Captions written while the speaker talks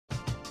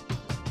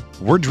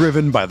We're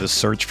driven by the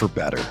search for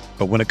better.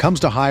 But when it comes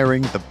to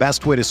hiring, the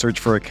best way to search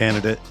for a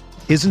candidate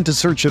isn't to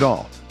search at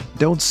all.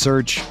 Don't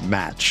search,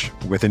 match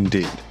with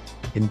Indeed.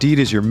 Indeed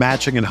is your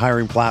matching and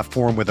hiring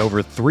platform with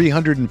over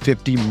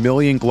 350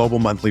 million global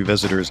monthly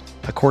visitors,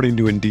 according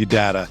to Indeed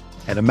data,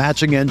 and a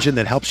matching engine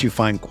that helps you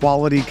find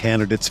quality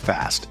candidates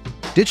fast.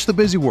 Ditch the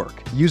busy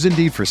work. Use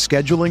Indeed for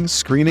scheduling,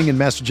 screening, and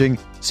messaging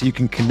so you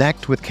can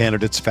connect with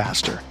candidates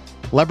faster.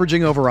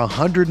 Leveraging over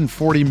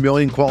 140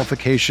 million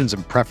qualifications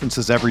and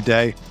preferences every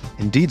day,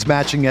 Indeed's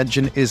matching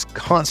engine is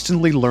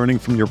constantly learning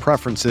from your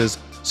preferences,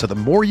 so the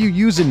more you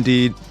use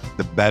Indeed,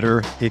 the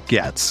better it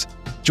gets.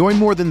 Join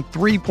more than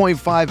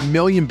 3.5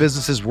 million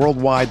businesses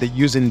worldwide that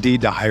use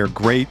Indeed to hire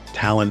great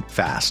talent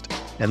fast.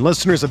 And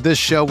listeners of this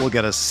show will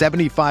get a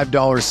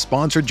 $75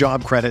 sponsored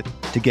job credit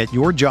to get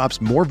your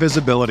jobs more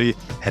visibility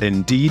at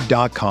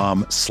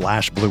Indeed.com/Blue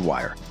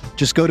Wire.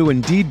 Just go to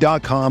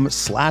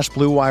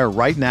Indeed.com/Blue Wire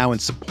right now and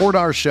support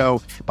our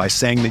show by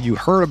saying that you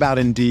heard about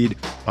Indeed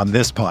on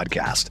this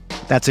podcast.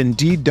 That's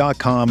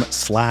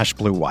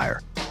Indeed.com/Blue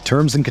Wire.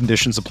 Terms and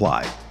conditions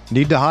apply.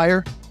 Need to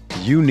hire?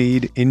 You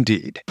need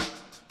Indeed.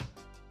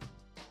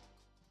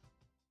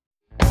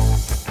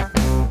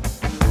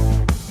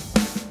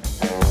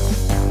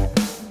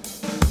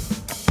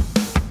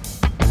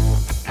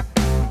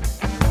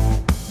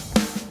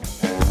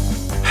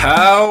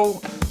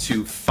 How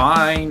to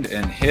find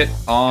and hit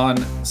on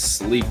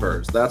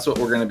sleepers. That's what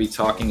we're going to be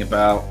talking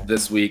about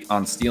this week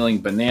on Stealing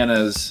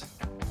Bananas.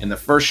 In the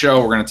first show,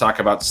 we're going to talk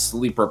about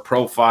sleeper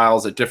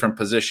profiles at different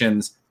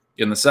positions.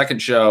 In the second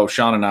show,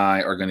 Sean and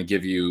I are going to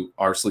give you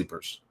our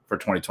sleepers for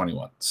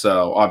 2021.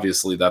 So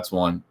obviously that's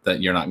one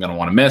that you're not going to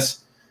want to miss.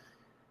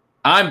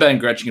 I'm Ben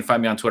Gretch. You can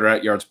find me on Twitter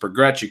at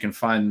yardspergretch. You can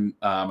find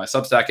my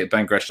Substack at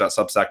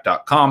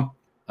bengretch.substack.com.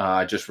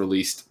 I just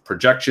released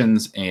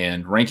projections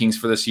and rankings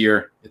for this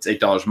year. It's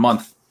 $8 a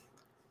month.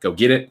 Go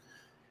get it.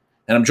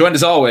 And I'm joined,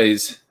 as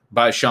always,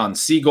 by Shawn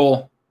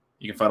Siegele.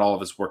 You can find all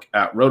of his work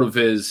at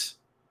RotoViz.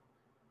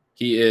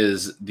 He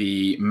is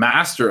the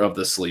master of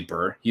the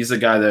sleeper. He's the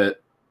guy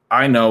that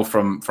I know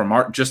from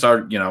our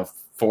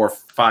 4,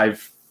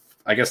 5,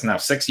 I guess now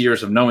 6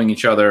 years of knowing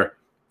each other.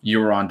 You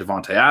were on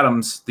Devontae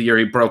Adams the year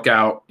he broke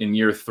out in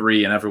year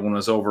 3 and everyone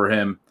was over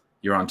him.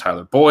 You were on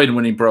Tyler Boyd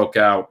when he broke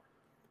out.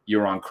 You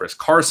were on Chris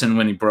Carson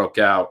when he broke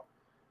out.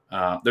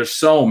 There's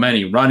so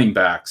many running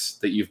backs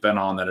that you've been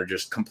on that are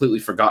just completely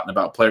forgotten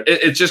about players.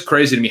 It's just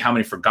crazy to me how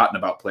many forgotten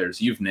about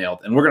players you've nailed.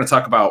 And we're going to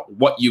talk about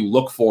what you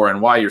look for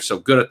and why you're so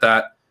good at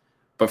that.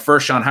 But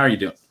first, Sean, how are you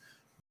doing?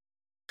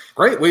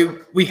 Great.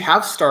 We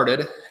have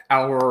started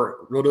our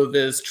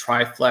RotoViz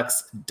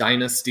Triflex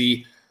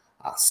Dynasty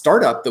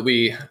startup that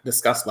we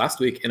discussed last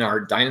week in our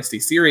Dynasty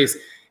series.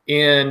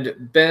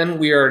 And Ben,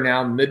 we are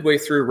now midway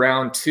through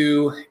round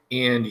 2,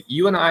 and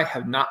you and I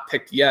have not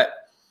picked yet,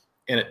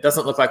 and it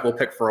doesn't look like we'll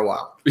pick for a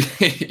while.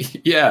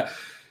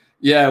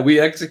 Yeah, we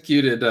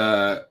executed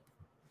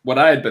what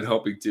I had been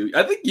hoping to.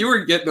 I think you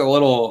were getting a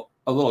little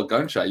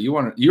gun shy. You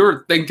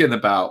were thinking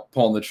about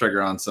pulling the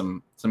trigger on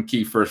some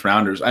key first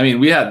rounders. I mean,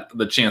 we had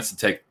the chance to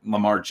take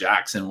Lamar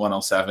Jackson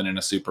 107 in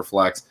a super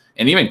flex,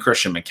 and even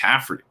Christian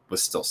McCaffrey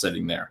was still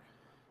sitting there.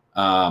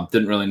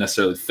 Didn't really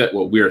necessarily fit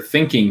what we were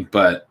thinking,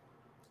 but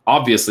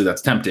obviously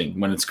that's tempting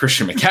when it's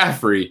Christian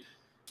McCaffrey.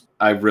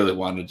 I really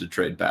wanted to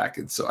trade back,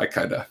 and so I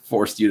kind of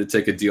forced you to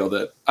take a deal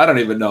that I don't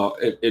even know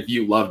if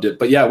you loved it.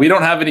 But yeah, we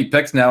don't have any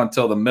picks now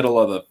until the middle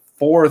of the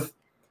 4th,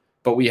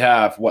 but we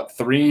have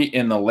 3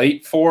 in the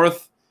late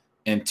 4th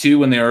and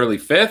 2 in the early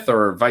 5th,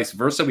 or vice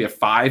versa. We have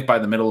 5 by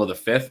the middle of the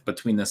 5th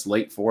between this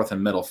late 4th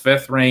and middle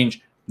 5th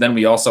range. Then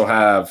we also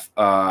have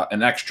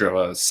an extra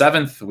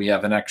 7th. We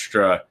have an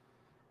extra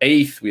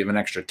 8th. We have an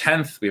extra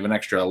 10th. We have an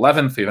extra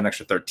 11th. We have an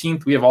extra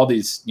 13th. We have all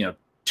these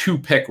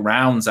 2-pick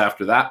rounds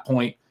after that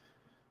point.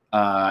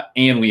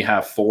 And we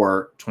have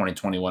 4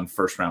 2021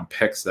 first-round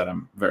picks that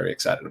I'm very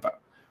excited about.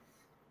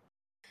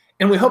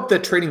 And we hope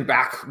that trading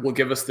back will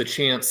give us the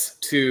chance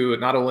to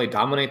not only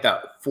dominate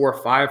that 4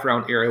 or 5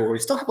 round area where we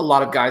still have a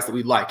lot of guys that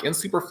we like, and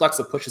Superflex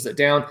that pushes it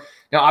down.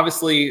 Now,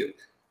 obviously,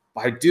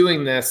 by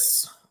doing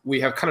this,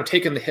 we have kind of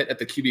taken the hit at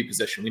the QB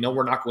position. We know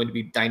we're not going to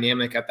be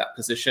dynamic at that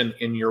position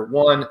in year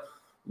 1.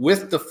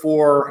 With the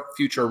 4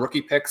 future rookie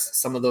picks,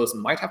 some of those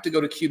might have to go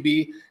to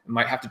QB and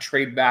might have to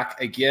trade back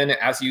again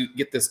as you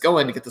get this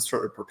going to get this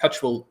sort of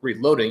perpetual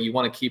reloading. You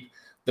want to keep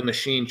the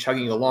machine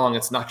chugging along.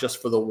 It's not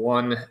just for the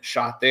one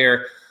shot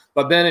there.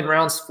 But Ben, in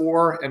rounds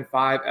 4 and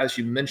 5, as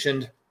you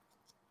mentioned,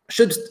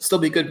 should still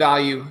be good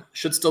value,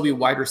 should still be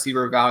wide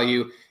receiver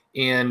value,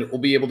 and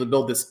we'll be able to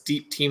build this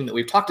deep team that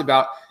we've talked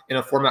about in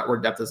a format where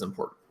depth is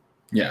important.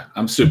 Yeah,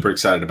 I'm super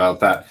excited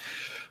about that.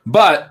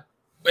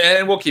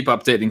 And we'll keep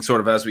updating sort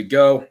of as we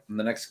go in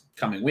the next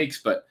coming weeks.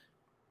 But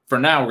for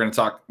now, we're going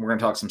to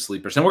talk some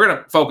sleepers, and we're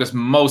going to focus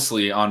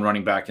mostly on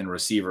running back and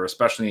receiver,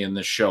 especially in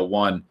this show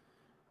 1.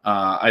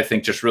 I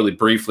think just really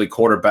briefly,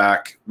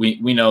 quarterback.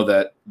 We know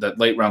that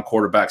late round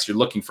quarterbacks, you're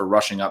looking for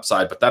rushing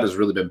upside, but that has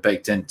really been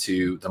baked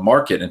into the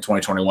market in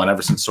 2021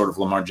 ever since sort of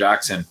Lamar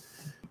Jackson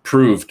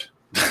proved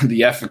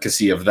the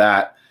efficacy of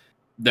that.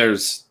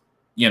 There's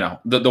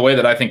the way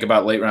that I think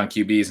about late round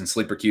QBs and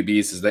sleeper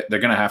QBs is that they're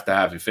going to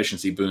have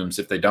efficiency booms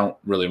if they don't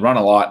really run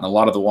a lot. And a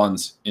lot of the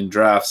ones in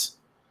drafts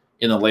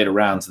in the later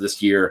rounds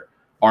this year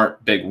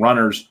aren't big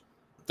runners.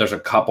 There's a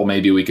couple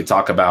maybe we could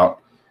talk about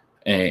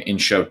in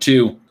show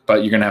 2,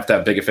 but you're going to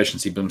have big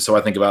efficiency booms. So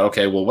I think about,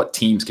 okay, well, what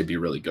teams could be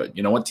really good?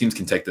 What teams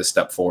can take this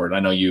step forward? I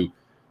know you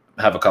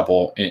have a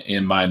couple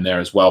in mind there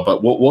as well,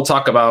 but we'll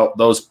talk about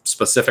those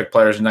specific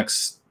players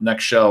next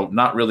show.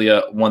 Not really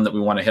one that we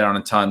want to hit on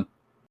a ton.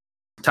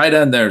 Tight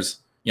end, there's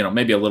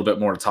maybe a little bit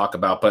more to talk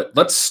about, but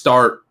let's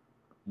start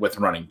with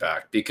running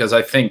back, because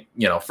I think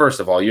first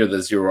of all, you're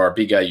the zero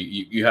RB guy.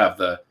 You have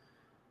the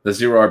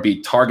zero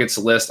RB targets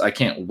list. I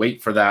can't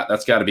wait for that.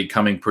 That's got to be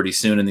coming pretty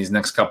soon in these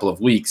next couple of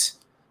weeks.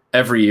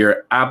 Every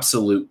year,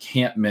 absolute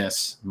can't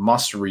miss,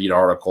 must read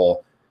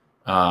article.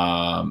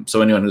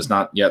 So anyone who's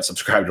not yet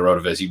subscribed to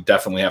RotoViz, you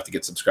definitely have to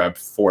get subscribed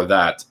for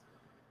that.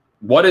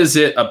 What is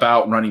it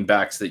about running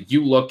backs that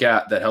you look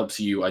at that helps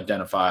you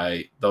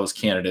identify those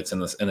candidates in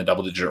the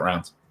double-digit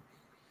rounds?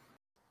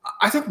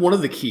 I think one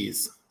of the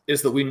keys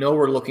is that we know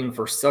we're looking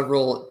for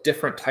several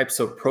different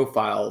types of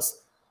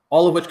profiles,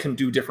 all of which can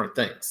do different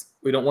things.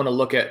 We don't want to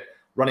look at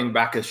running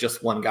back as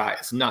just one guy.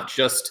 It's not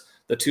just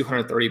the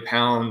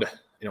 230-pound,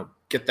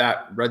 get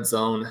that red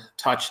zone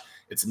touch.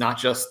 It's not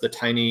just the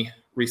tiny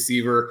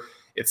receiver.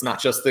 It's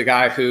not just the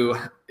guy who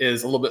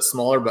is a little bit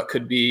smaller, but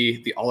could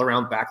be the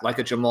all-around back like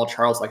a Jamal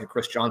Charles, like a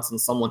Chris Johnson,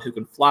 someone who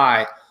can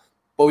fly.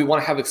 But we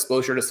want to have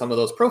exposure to some of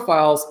those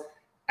profiles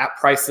at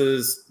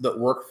prices that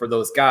work for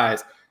those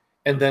guys.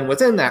 And then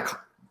within that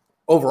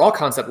overall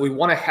concept, we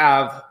want to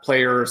have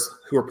players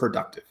who are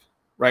productive,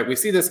 right? We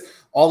see this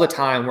all the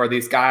time where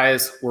these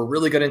guys were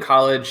really good in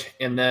college,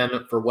 and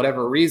then for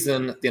whatever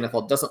reason, the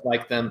NFL doesn't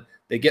like them.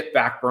 They get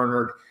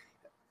backburnered.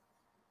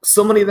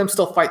 So many of them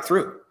still fight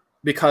through,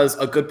 because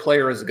a good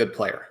player is a good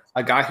player.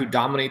 A guy who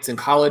dominates in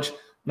college,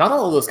 not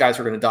all of those guys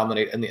are going to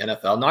dominate in the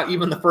NFL, not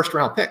even the first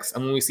round picks.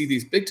 And when we see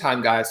these big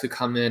time guys who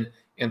come in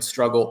and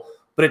struggle,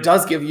 but it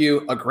does give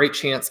you a great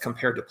chance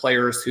compared to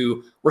players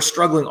who were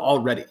struggling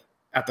already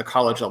at the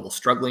college level,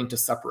 struggling to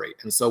separate.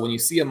 And so when you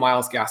see a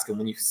Myles Gaskin,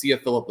 when you see a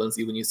Phillip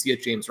Lindsay, when you see a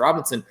James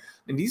Robinson,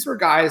 and these were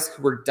guys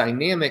who were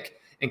dynamic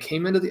and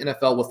came into the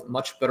NFL with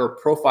much better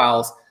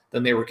profiles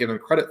than they were given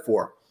credit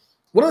for.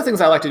 One of the things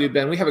I like to do,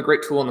 Ben, we have a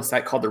great tool on the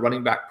site called the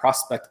Running Back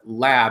Prospect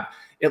Lab.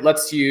 It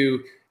lets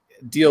you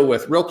deal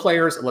with real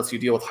players. It lets you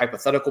deal with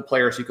hypothetical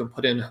players. You can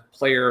put in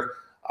player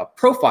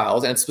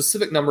profiles and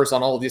specific numbers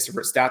on all of these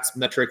different stats,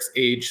 metrics,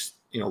 age,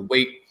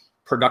 weight,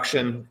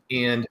 production,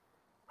 and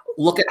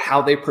look at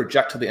how they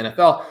project to the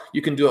NFL.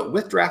 You can do it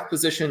with draft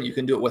position. You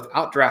can do it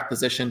without draft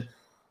position.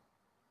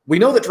 We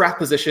know that draft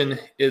position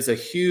is a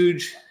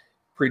huge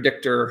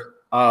predictor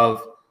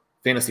of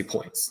fantasy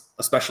points,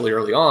 especially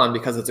early on,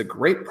 because it's a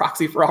great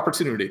proxy for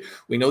opportunity.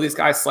 We know these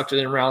guys selected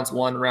in rounds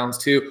 1, rounds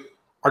 2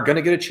 are going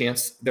to get a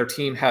chance. Their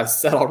team has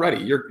said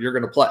already, you're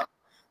going to play,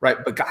 right?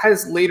 But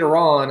guys later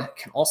on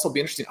can also be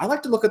interesting. I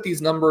like to look at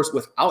these numbers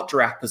without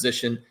draft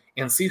position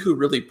and see who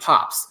really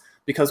pops,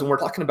 because when we're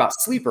talking about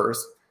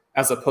sleepers,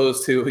 as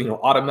opposed to,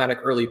 automatic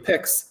early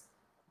picks,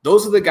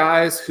 those are the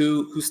guys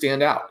who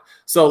stand out.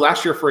 So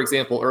last year, for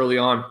example, early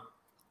on,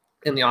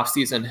 in the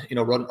offseason,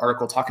 wrote an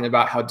article talking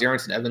about how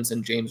Darrynton Evans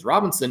and James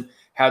Robinson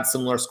had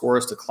similar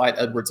scores to Clyde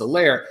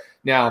Edwards-Helaire.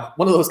 Now,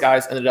 one of those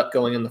guys ended up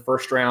going in the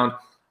first round.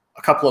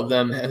 A couple of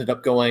them ended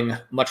up going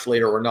much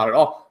later or not at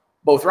all.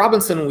 Both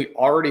Robinson, we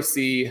already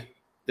see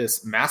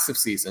this massive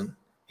season.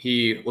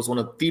 He was one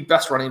of the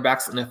best running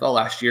backs in the NFL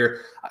last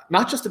year,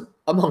 not just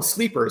among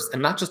sleepers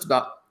and not just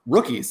about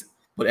rookies,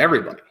 but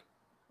everybody,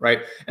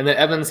 right? And then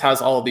Evans has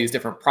all of these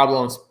different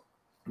problems.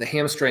 The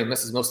hamstring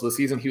misses most of the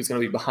season. He was going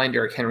to be behind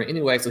Derrick Henry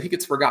anyway, so he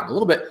gets forgotten a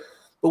little bit.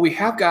 But we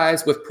have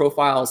guys with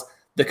profiles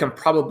that can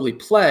probably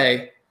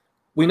play.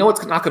 We know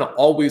it's not going to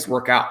always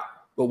work out.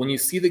 But when you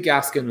see the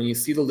Gaskin, when you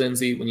see the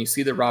Lindsay, when you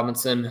see the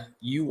Robinson,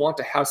 you want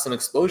to have some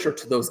exposure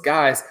to those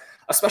guys,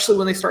 especially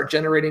when they start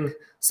generating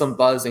some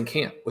buzz in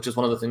camp, which is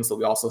one of the things that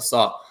we also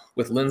saw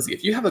with Lindsay.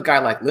 If you have a guy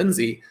like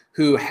Lindsay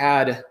who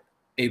had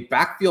a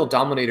backfield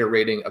dominator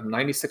rating of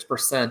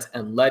 96%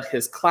 and led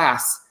his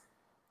class,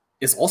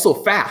 is also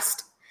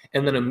fast,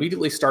 and then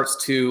immediately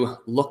starts to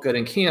look good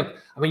in camp,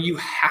 you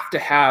have to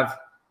have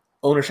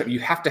ownership. You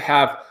have to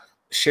have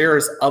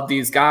shares of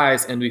these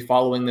guys and be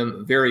following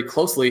them very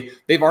closely.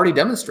 They've already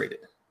demonstrated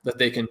that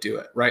they can do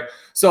it, right?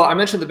 So I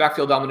mentioned the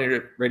backfield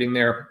dominator rating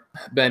there,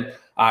 Ben.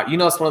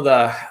 It's one of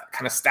the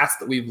kind of stats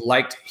that we've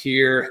liked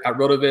here at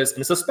RotoViz, and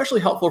it's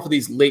especially helpful for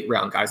these late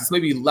round guys. It's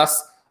maybe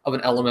less of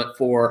an element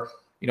for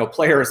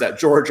players at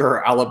Georgia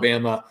or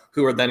Alabama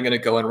who are then going to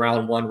go in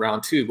round 1,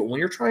 round 2. But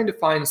when you're trying to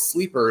find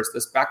sleepers,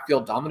 this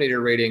backfield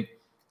dominator rating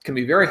can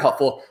be very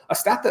helpful. A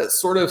stat that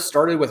sort of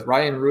started with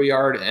Ryan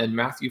Rouillard and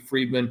Matthew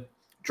Friedman,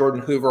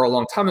 Jordan Hoover a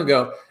long time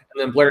ago,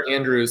 and then Blair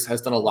Andrews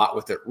has done a lot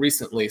with it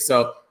recently.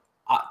 So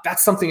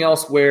that's something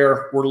else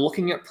where we're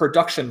looking at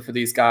production for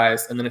these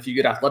guys. And then if you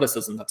get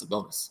athleticism, that's a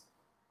bonus.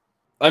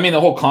 I mean,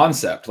 the whole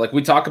concept, like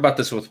we talk about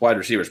this with wide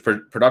receivers,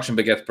 production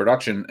begets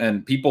production,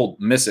 and people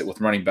miss it with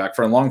running back.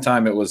 For a long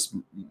time, it was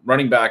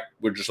running back.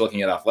 We're just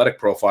looking at athletic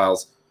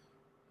profiles.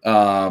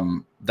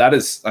 That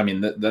is, I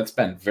mean, that's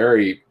been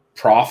very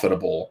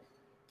profitable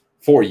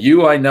for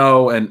you, I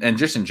know, and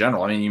just in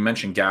general. I mean, you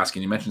mentioned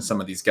Gaskin, you mentioned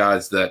some of these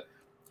guys that,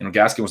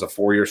 Gaskin was a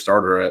 4-year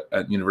starter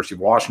at University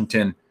of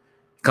Washington,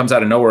 comes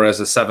out of nowhere as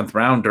a 7th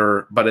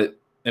rounder, but it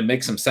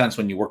makes some sense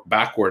when you work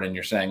backward and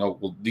you're saying, oh,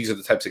 well, these are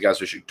the types of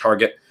guys we should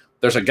target.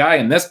 There's a guy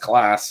in this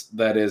class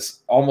that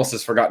is almost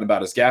as forgotten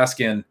about as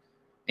Gaskin,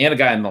 and a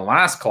guy in the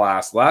last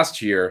class last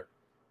year,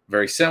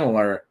 very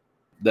similar,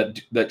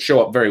 that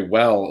show up very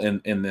well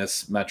in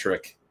this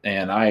metric.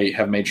 And I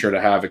have made sure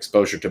to have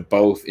exposure to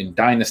both in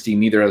Dynasty.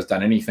 Neither has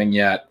done anything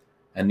yet,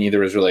 and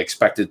neither is really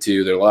expected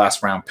to. Their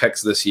last round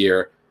picks this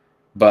year.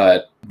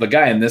 But the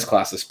guy in this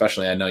class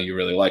especially, I know you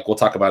really like. We'll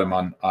talk about him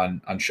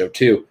on show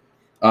 2.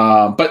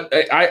 But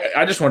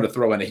I just wanted to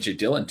throw in A.J.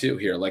 Dillon too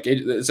here. Like,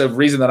 it's a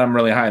reason that I'm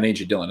really high on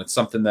A.J. Dillon. It's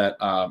something that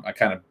I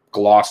kind of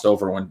glossed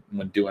over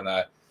when doing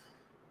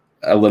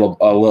a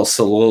little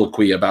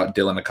soliloquy about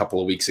Dillon a couple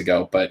of weeks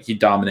ago. But he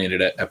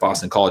dominated it at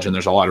Boston College, and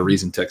there's a lot of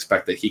reason to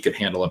expect that he could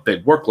handle a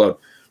big workload.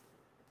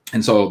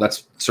 And so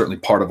that's certainly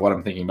part of what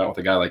I'm thinking about with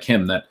a guy like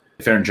him, that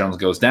if Aaron Jones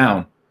goes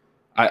down,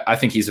 I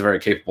think he's very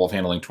capable of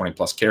handling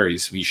 20-plus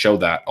carries. We showed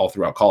that all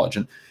throughout college.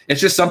 And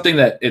it's just something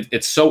that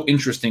it's so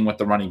interesting with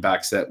the running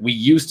backs that we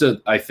used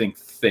to, I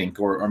think,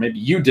 or maybe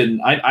you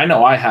didn't. I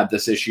know I had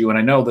this issue, and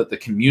I know that the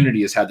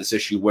community has had this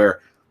issue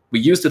where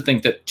we used to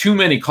think that too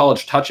many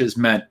college touches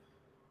meant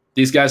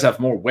these guys have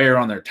more wear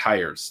on their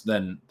tires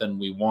than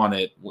we want.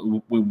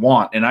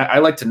 And I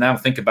like to now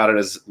think about it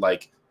as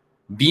like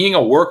being a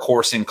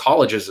workhorse in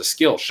college is a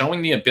skill,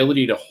 showing the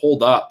ability to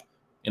hold up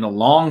in a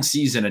long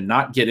season and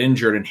not get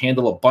injured and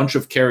handle a bunch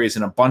of carries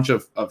and a bunch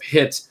of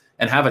hits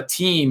and have a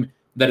team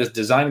that is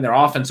designing their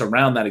offense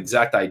around that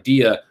exact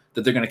idea,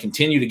 that they're going to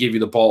continue to give you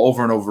the ball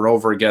over and over and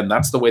over again.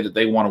 That's the way that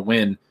they want to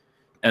win.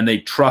 And they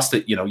trust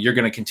that, you're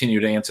going to continue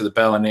to answer the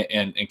bell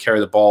and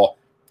carry the ball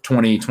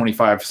 20,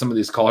 25. Some of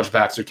these college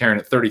backs are carrying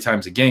it 30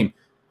 times a game.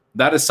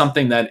 That is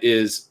something that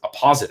is a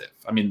positive.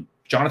 I mean,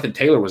 Jonathan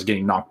Taylor was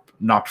getting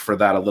knocked for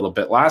that a little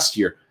bit last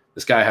year.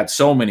 This guy had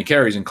so many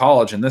carries in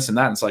college and this and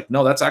that. And it's like,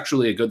 no, that's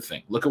actually a good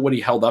thing. Look at what he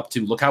held up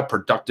to. Look how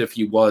productive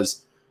he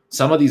was.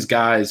 Some of these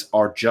guys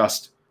are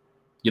just,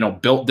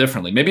 built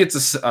differently. Maybe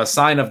it's a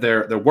sign of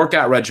their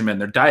workout regimen,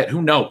 their diet.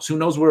 Who knows? Who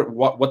knows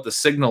what the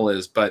signal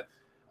is? But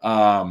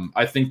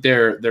I think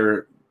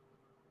they're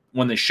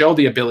when they show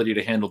the ability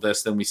to handle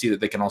this, then we see that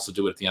they can also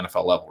do it at the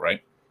NFL level,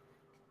 right?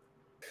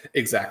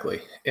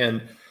 Exactly.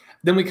 And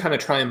then we kind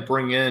of try and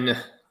bring in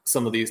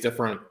some of these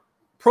different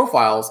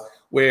profiles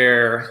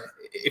where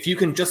if you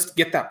can just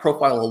get that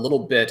profile a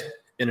little bit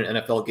in an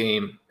NFL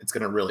game, it's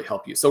going to really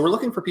help you. So we're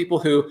looking for people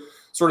who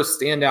sort of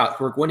stand out,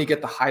 who are going to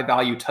get the high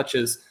value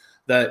touches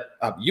that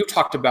you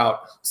talked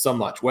about so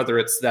much, whether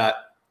it's that,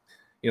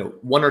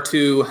 1 or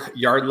 2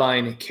 yard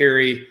line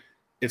carry,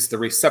 it's the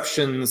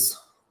receptions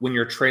when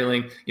you're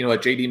trailing, a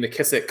JD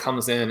McKissic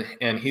comes in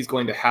and he's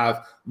going to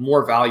have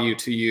more value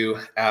to you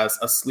as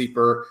a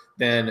sleeper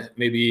than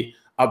maybe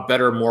a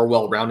better, more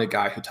well-rounded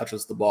guy who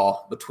touches the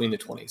ball between the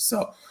 20s.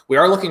 So we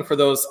are looking for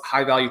those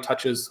high-value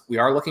touches. We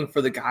are looking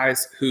for the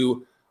guys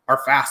who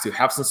are fast, who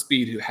have some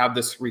speed, who have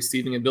this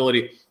receiving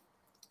ability.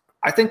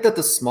 I think that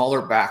the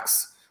smaller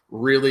backs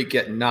really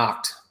get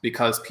knocked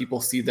because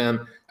people see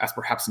them as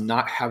perhaps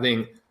not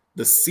having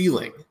the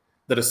ceiling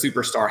that a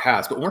superstar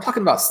has. But when we're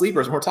talking about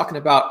sleepers, when we're talking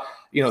about,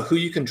 who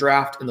you can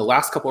draft in the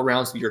last couple of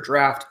rounds of your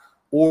draft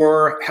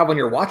or have on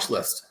your watch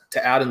list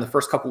to add in the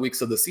first couple of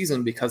weeks of the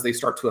season because they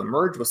start to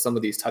emerge with some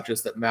of these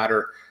touches that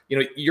matter,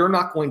 you're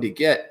not going to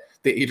get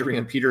the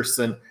Adrian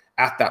Peterson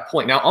at that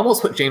point. Now,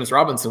 almost with James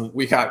Robinson,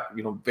 we got,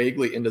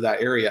 vaguely into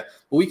that area,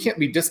 but we can't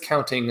be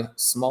discounting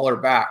smaller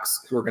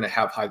backs who are going to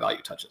have high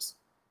value touches.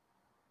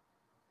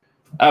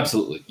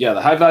 Absolutely. Yeah,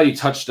 the high value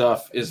touch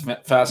stuff is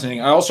fascinating.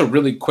 I also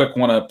really quick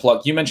want to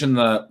plug, you mentioned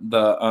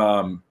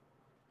the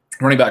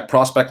running back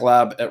prospect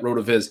lab at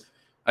RotoViz.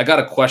 I got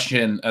a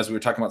question as we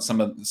were talking about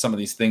some of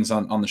these things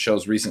on the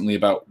shows recently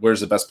about where's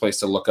the best place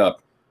to look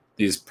up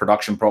these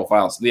production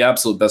profiles. The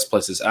absolute best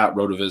place is at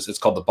RotoViz. It's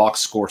called the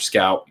Box Score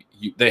Scout.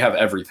 They have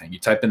everything. You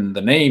type in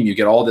the name, you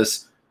get all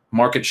this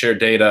market share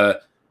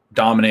data,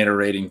 dominator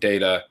rating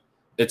data.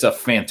 It's a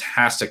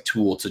fantastic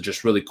tool to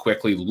just really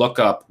quickly look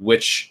up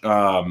which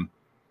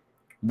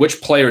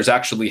players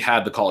actually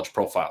had the college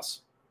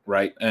profiles,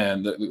 right?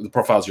 And the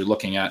profiles you're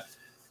looking at.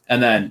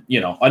 And then,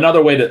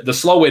 another way the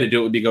slow way to do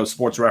it would be go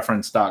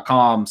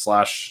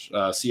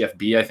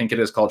sportsreference.com/CFB. I think it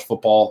is college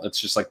football. It's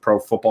just like Pro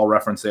Football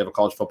Reference. They have a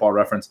college football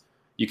reference.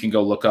 You can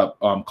go look up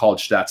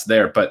college stats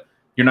there, but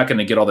you're not going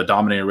to get all the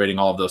dominator rating,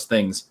 all of those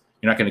things.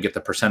 You're not going to get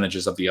the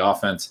percentages of the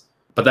offense,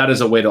 but that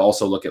is a way to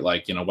also look at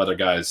whether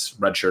guys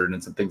redshirted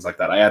and some things like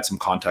that. I add some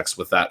context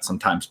with that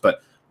sometimes,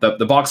 but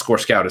the Box Score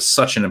Scout is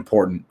such an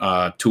important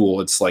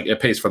tool. It's like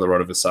it pays for the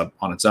RotoViz sub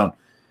on its own.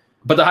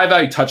 But the high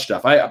value touch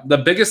stuff,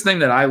 the biggest thing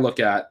that I look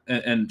at,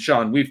 and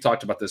Sean, we've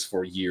talked about this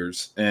for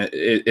years.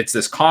 It's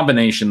this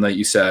combination that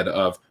you said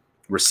of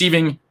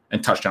receiving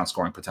and touchdown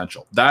scoring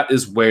potential. That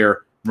is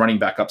where running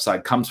back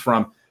upside comes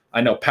from.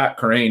 I know Pat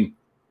Kerrane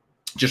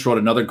just wrote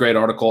another great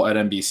article at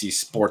NBC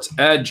Sports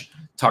Edge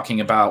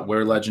talking about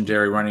where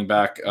legendary running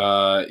back,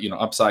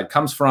 upside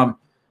comes from.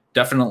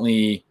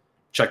 Definitely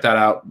check that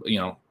out.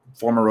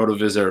 Former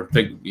RotoVizer,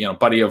 big,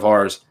 buddy of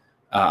ours.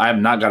 I have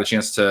not got a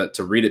chance to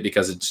read it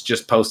because it's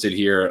just posted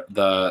here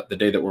the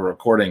day that we're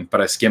recording,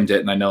 but I skimmed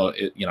it and I know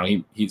it,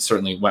 he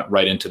certainly went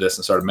right into this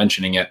and started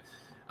mentioning it.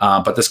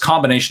 But this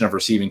combination of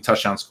receiving,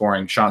 touchdown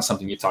scoring, Sean,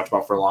 something you talked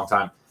about for a long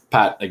time.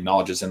 Pat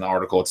acknowledges in the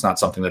article it's not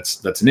something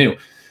that's new,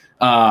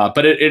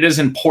 but it is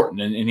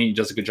important, and he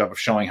does a good job of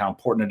showing how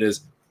important it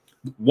is.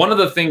 One of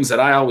the things that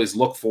I always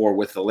look for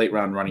with the late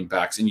round running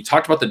backs, and you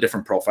talked about the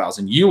different profiles,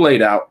 and you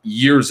laid out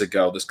years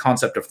ago this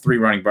concept of 3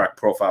 running back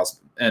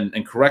profiles,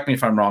 and correct me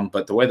if I'm wrong,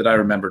 but the way that I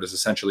remembered is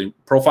essentially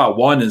profile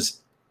 1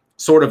 is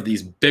sort of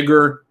these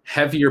bigger,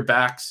 heavier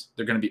backs.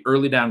 They're going to be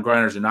early down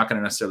grinders. They're not going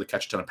to necessarily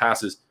catch a ton of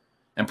passes.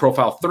 And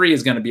profile 3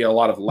 is going to be a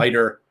lot of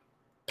lighter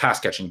pass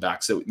catching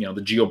backs. So,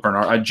 the Gio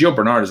Bernard. Gio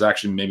Bernard is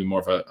actually maybe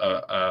more of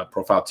a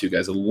profile 2 guy.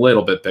 He's a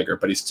little bit bigger,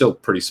 but he's still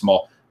pretty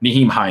small.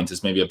 Nyheim Hines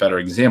is maybe a better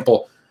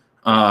example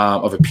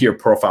of a pure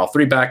profile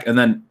 3 back. And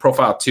then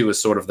profile 2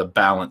 is sort of the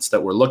balance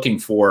that we're looking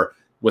for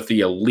with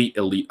the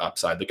elite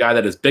upside, the guy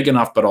that is big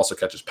enough but also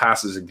catches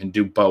passes and can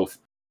do both.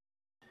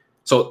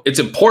 So it's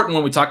important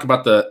when we talk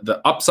about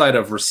the upside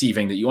of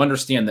receiving that you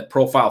understand that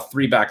profile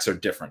 3 backs are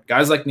different.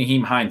 Guys like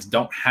Nyheim Hines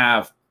don't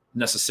have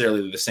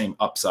necessarily the same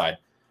upside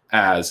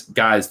as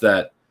guys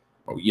that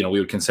we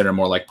would consider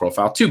more like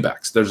profile 2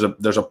 backs. There's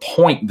a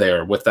point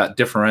there with that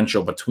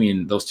differential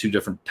between those two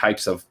different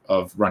types of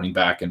running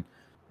back.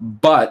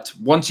 But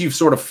once you've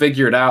sort of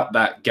figured out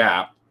that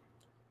gap,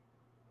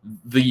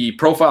 the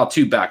profile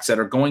 2 backs that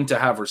are going to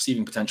have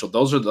receiving potential,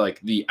 those are like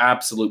the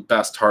absolute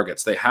best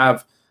targets. They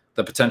have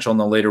the potential in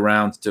the later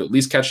rounds to at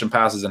least catch some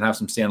passes and have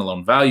some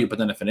standalone value. But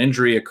then if an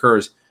injury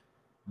occurs,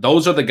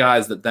 those are the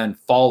guys that then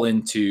fall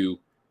into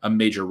a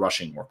major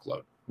rushing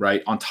workload,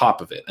 right, on top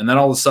of it. And then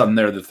all of a sudden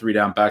they're the 3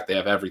 down back. They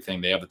have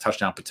everything. They have the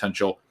touchdown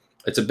potential.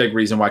 It's a big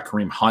reason why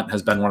Kareem Hunt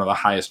has been one of the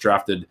highest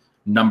drafted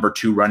number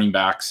 2 running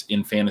backs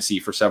in fantasy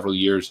for several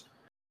years.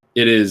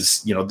 It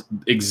is,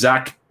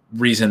 exact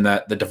reason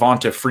that the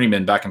Devonta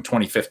Freeman back in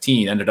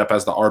 2015 ended up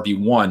as the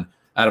RB1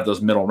 out of those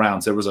middle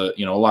rounds. There was a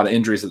lot of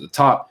injuries at the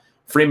top.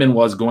 Freeman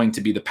was going to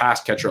be the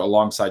pass catcher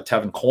alongside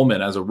Tevin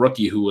Coleman as a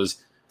rookie who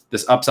was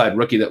this upside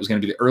rookie that was going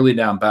to be the early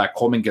down back.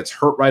 Coleman gets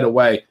hurt right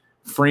away.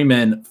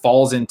 Freeman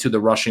falls into the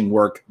rushing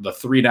work, the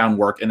 3 down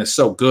work, and is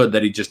so good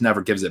that he just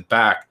never gives it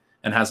back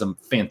and has a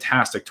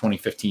fantastic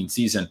 2015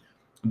 season.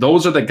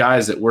 Those are the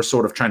guys that we're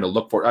sort of trying to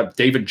look for.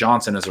 David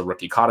Johnson as a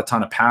rookie caught a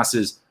ton of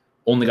passes,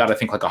 only got, I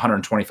think, like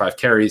 125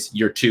 carries.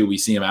 Year 2, we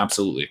see him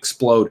absolutely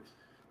explode.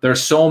 There are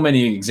so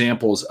many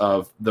examples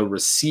of the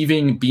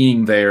receiving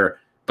being there,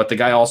 but the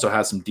guy also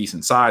has some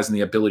decent size and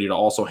the ability to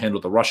also handle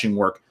the rushing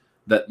work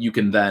that you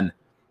can then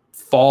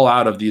fall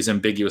out of these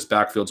ambiguous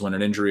backfields when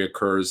an injury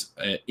occurs.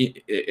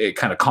 It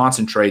kind of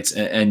concentrates,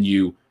 and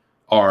you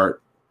want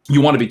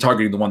to be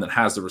targeting the one that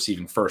has the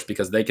receiving first,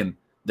 because they can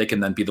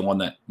then be the one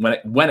that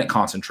when it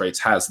concentrates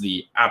has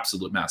the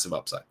absolute massive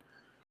upside.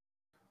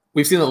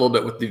 We've seen a little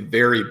bit with the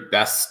very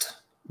best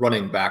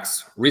running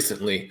backs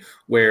recently,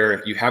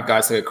 where you have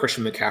guys like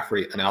Christian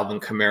McCaffrey and Alvin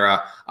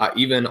Kamara,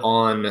 even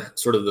on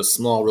sort of the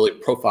small, really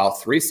profile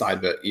 3 side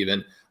of it,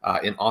 even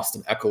in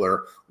Austin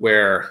Eckler,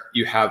 where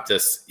you have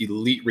this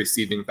elite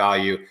receiving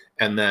value.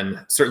 And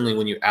then certainly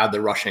when you add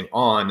the rushing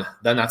on,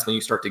 then that's when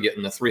you start to get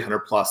in the 300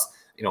 plus,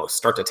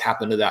 start to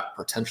tap into that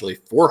potentially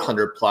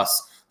 400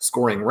 plus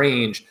scoring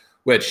range,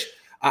 which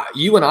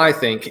you and I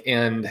think,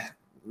 and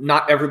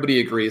not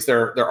everybody agrees.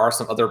 There are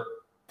some other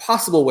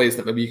possible ways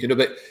that maybe you can do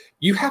it.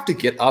 You have to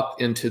get up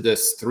into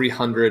this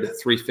 300,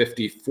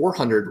 350,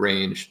 400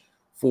 range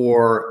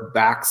for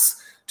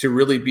backs to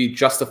really be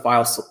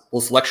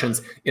justifiable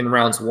selections in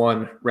rounds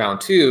 1,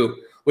 round 2,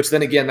 which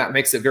then again, that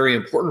makes it very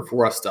important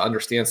for us to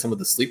understand some of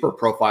the sleeper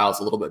profiles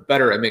a little bit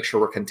better and make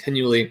sure we're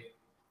continually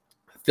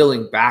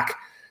filling back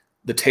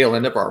the tail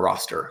end of our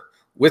roster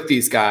with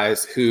these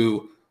guys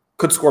who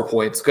could score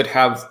points, could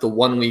have the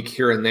 1 week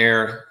here and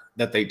there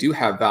that they do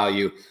have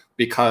value.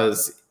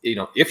 Because,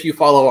 if you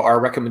follow our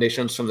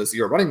recommendations from the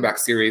Zero Running Back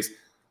series,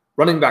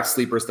 running back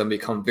sleepers then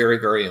become very,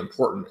 very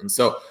important. And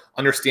so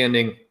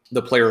understanding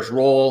the player's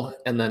role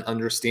and then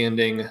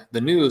understanding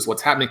the news,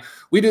 what's happening.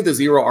 We do the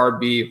Zero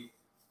RB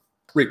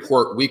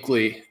report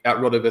weekly at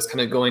RotoViz,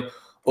 kind of going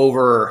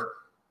over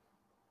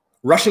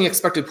rushing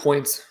expected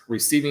points,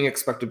 receiving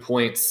expected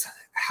points,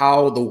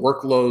 how the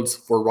workloads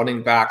for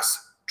running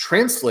backs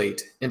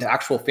translate into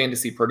actual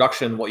fantasy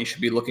production, what you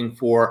should be looking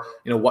for,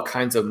 what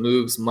kinds of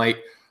moves might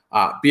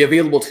be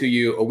available to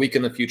you a week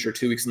in the future,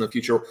 2 weeks in the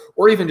future,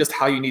 or even just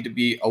how you need to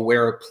be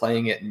aware of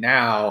playing it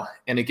now.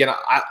 And again,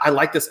 I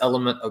like this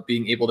element of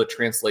being able to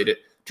translate it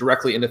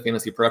directly into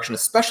fantasy production,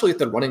 especially at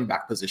the running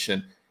back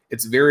position.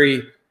 It's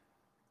very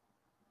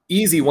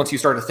easy once you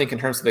start to think in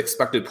terms of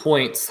expected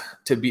points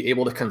to be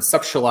able to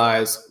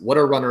conceptualize what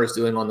a runner is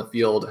doing on the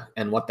field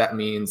and what that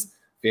means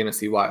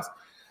fantasy-wise.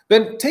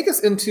 Ben, take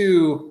us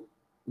into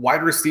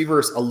wide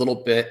receivers a little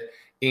bit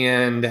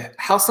and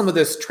how some of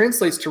this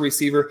translates to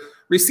receiver.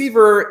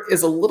 Receiver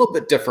is a little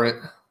bit different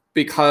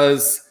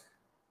because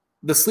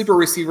the sleeper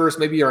receivers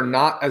maybe are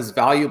not as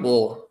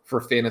valuable for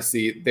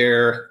fantasy.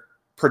 Their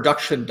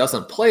production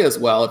doesn't play as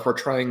well if we're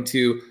trying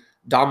to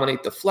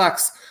dominate the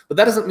flex, but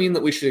that doesn't mean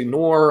that we should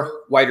ignore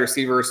wide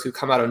receivers who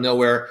come out of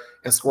nowhere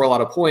and score a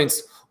lot of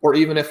points, or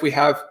even if we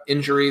have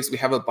injuries, we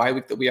have a bye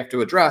week that we have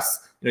to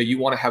address, you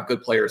want to have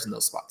good players in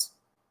those spots.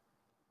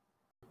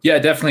 Yeah,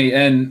 definitely.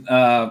 And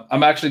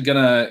I'm actually going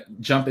to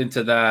jump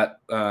into that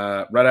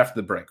right after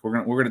the break.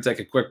 We're going to take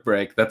a quick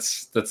break.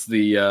 That's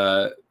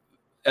the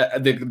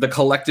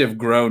collective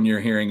groan you're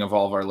hearing of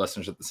all of our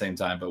listeners at the same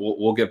time, but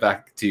we'll get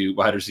back to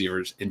wide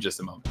receivers in just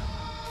a moment.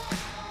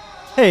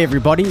 Hey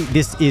everybody,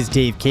 this is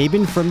Dave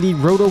Cabin from the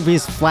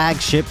RotoViz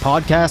flagship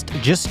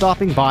podcast, just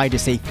stopping by to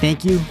say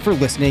thank you for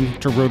listening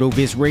to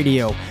RotoViz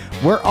Radio.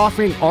 We're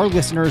offering our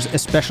listeners a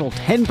special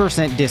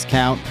 10%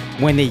 discount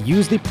when they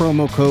use the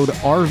promo code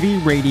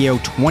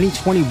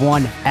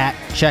RVRadio2021 at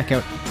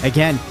checkout.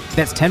 Again,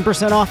 that's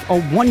 10% off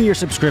a 1-year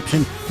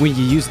subscription when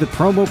you use the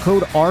promo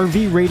code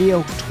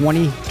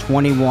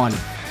RVRadio2021.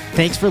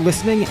 Thanks for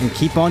listening and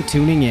keep on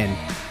tuning in.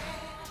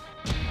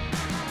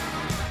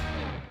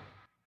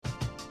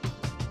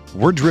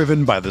 We're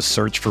driven by the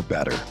search for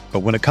better. But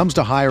when it comes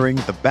to hiring,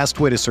 the best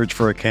way to search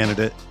for a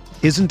candidate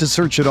isn't to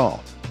search at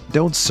all.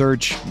 Don't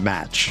search,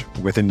 match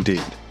with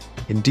Indeed.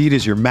 Indeed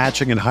is your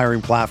matching and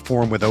hiring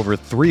platform with over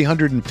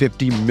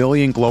 350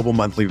 million global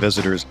monthly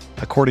visitors,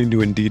 according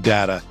to Indeed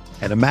data,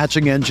 and a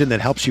matching engine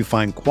that helps you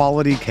find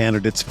quality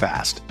candidates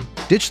fast.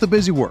 Ditch the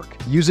busy work.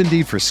 Use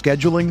Indeed for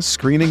scheduling,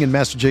 screening, and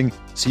messaging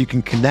so you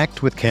can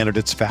connect with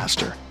candidates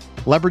faster.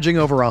 Leveraging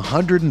over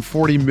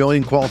 140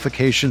 million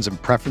qualifications and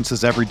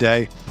preferences every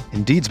day,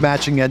 Indeed's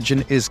matching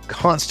engine is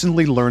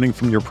constantly learning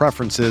from your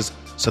preferences,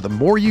 so the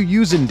more you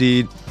use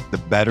Indeed, the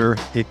better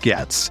it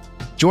gets.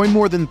 Join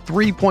more than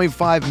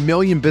 3.5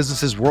 million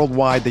businesses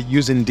worldwide that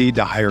use Indeed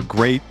to hire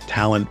great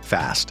talent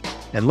fast.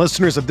 And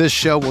listeners of this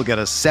show will get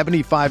a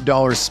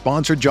 $75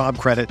 sponsored job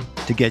credit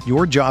to get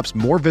your jobs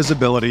more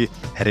visibility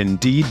at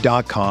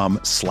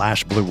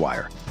Indeed.com/Blue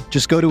Wire.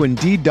 Just go to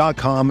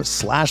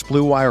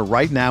Indeed.com/Blue Wire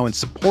right now and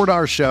support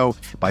our show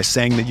by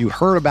saying that you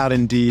heard about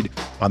Indeed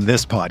on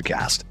this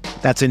podcast.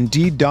 That's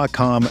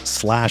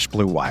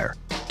Indeed.com/Blue Wire.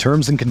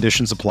 Terms and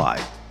conditions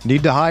apply.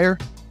 Need to hire?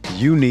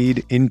 You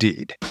need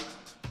Indeed.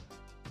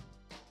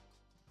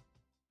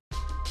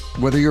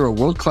 Whether you're a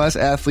world-class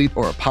athlete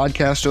or a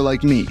podcaster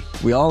like me,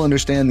 we all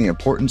understand the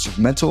importance of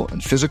mental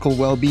and physical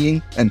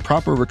well-being and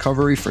proper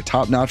recovery for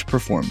top-notch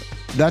performance.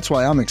 That's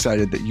why I'm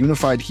excited that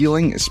Unified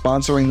Healing is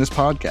sponsoring this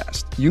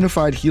podcast.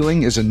 Unified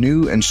Healing is a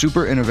new and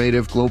super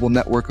innovative global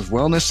network of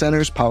wellness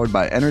centers powered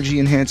by Energy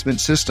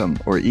Enhancement System,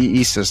 or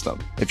EE System.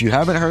 If you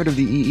haven't heard of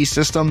the EE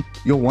System,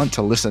 you'll want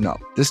to listen up.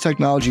 This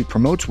technology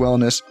promotes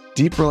wellness,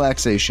 deep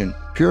relaxation,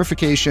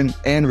 purification,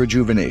 and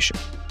rejuvenation.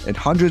 At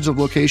hundreds of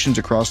locations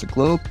across the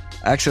globe,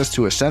 access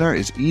to a center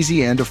is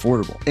easy and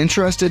affordable.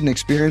 Interested in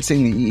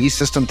experiencing the EE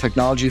System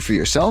technology for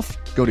yourself?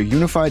 Go to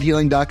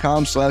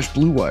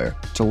unifiedhealing.com/Blue Wire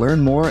to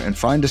learn more and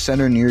find a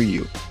center near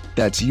you.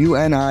 That's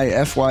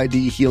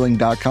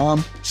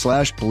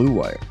UNIFYDhealing.com/Blue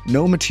Wire.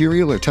 No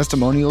material or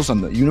testimonials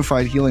on the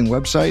Unified Healing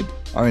website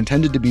are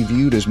intended to be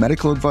viewed as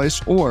medical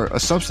advice or a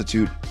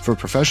substitute for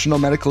professional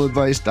medical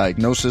advice,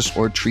 diagnosis,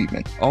 or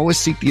treatment. Always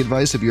seek the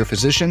advice of your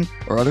physician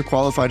or other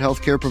qualified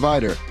healthcare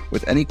provider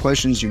with any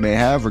questions you may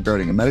have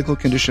regarding a medical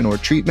condition or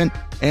treatment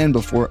and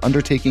before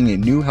undertaking a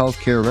new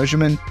healthcare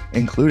regimen,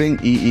 including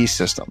EE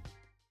System.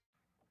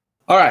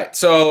 All right,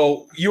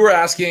 so you were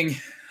asking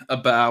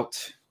about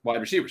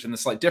wide receivers and the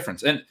slight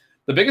difference. And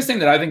the biggest thing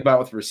that I think about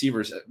with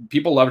receivers,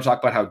 people love to talk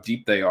about how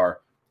deep they are.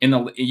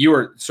 You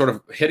were sort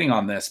of hitting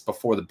on this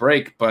before the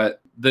break,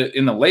 but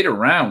in the later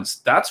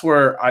rounds, that's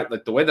where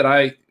the way that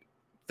I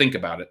think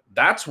about it,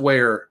 that's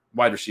where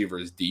wide receiver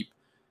is deep.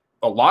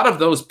 A lot of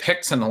those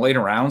picks in the later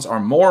rounds are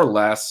more or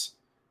less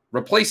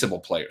replaceable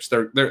players.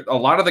 They're a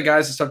lot of the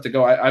guys that start to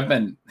go. I've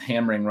been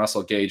hammering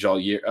Russell Gage all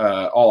year,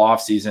 all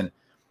off season,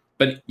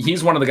 but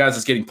he's one of the guys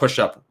that's getting pushed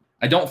up.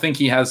 I don't think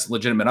he has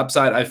legitimate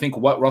upside. I think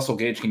what Russell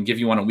Gage can give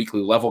you on a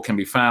weekly level can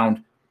be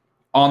found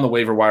on the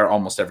waiver wire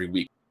almost every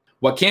week.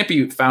 What can't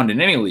be found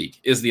in any league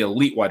is the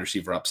elite wide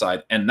receiver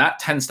upside, and that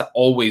tends to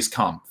always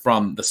come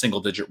from the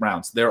single-digit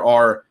rounds. There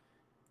are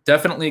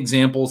definitely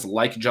examples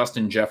like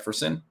Justin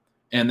Jefferson,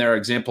 and there are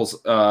examples.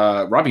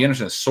 Robbie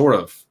Anderson is sort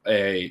of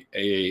an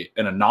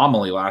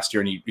anomaly last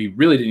year, and he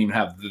really didn't even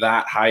have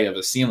that high of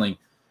a ceiling,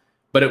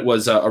 but it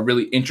was a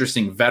really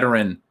interesting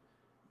veteran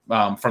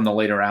from the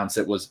later rounds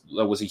that was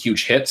a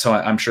huge hit. So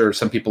I'm sure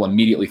some people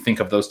immediately think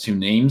of those two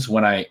names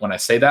when I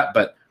say that,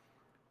 but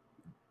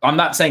I'm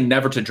not saying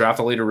never to draft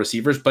the later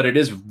receivers, but it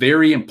is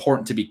very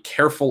important to be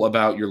careful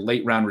about your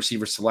late round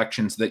receiver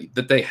selections,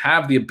 that they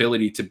have the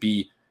ability to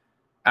be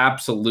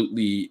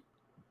absolutely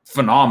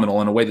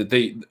phenomenal in a way that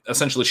they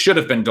essentially should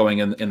have been going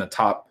in the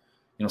top,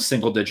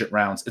 single digit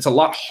rounds. It's a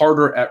lot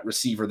harder at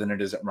receiver than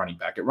it is at running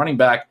back. At running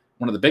back,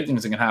 one of the big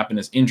things that can happen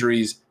is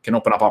injuries can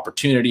open up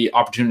opportunity.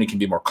 Opportunity can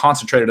be more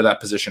concentrated at that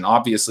position.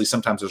 Obviously,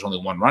 sometimes there's only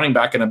one running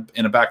back in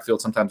a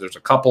backfield. Sometimes there's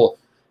a couple.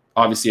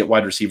 Obviously, at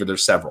wide receiver,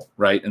 there's several,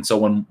 right? And so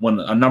when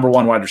a number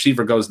one wide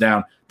receiver goes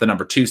down, the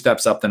number 2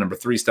 steps up, the number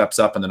 3 steps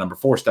up, and the number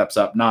 4 steps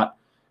up, not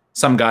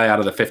some guy out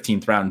of the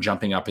 15th round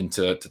jumping up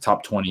into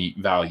top 20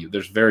 value.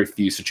 There's very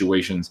few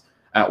situations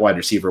at wide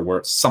receiver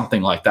where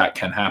something like that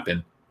can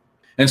happen.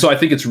 And so I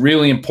think it's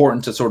really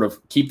important to sort of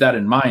keep that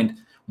in mind.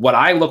 What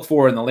I look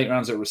for in the late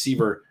rounds at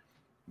receiver,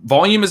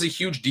 volume is a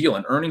huge deal,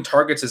 and earning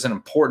targets is an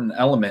important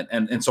element.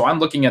 And so I'm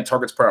looking at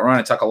targets per round.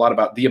 I talk a lot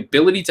about the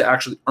ability to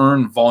actually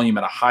earn volume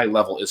at a high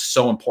level is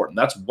so important.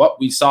 That's what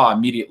we saw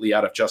immediately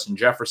out of Justin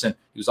Jefferson.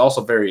 He was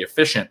also very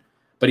efficient,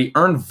 but he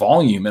earned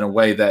volume in a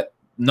way that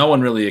no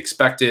one really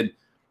expected.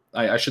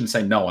 I shouldn't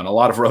say no one. A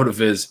lot of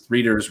RotoViz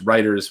readers,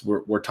 writers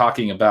were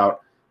talking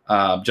about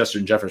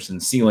Justin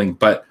Jefferson's ceiling,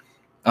 but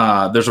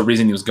there's a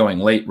reason he was going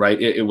late,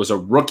 right? It was a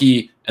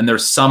rookie, and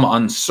there's some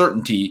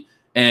uncertainty,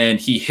 and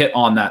he hit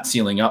on that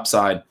ceiling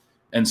upside.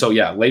 And so,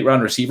 yeah, late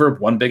round receiver,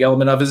 one big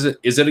element of is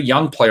it a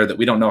young player that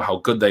we don't know how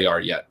good they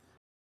are yet?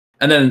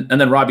 And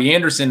then Robbie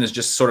Anderson is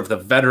just sort of the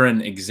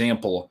veteran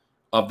example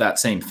of that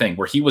same thing,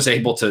 where he was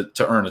able to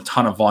earn a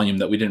ton of volume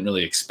that we didn't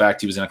really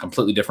expect. He was in a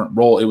completely different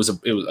role. It was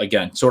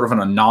again, sort of an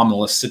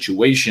anomalous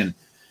situation.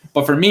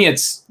 But for me,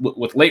 it's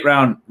with late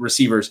round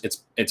receivers,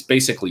 it's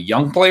basically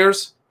young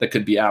players that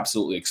could be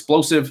absolutely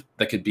explosive,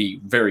 that could be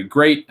very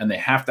great, and they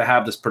have to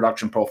have this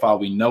production profile.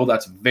 We know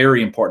that's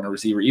very important to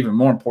receiver, even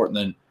more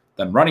important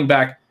than running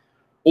back.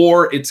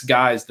 Or it's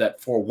guys that,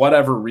 for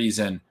whatever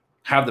reason,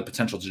 have the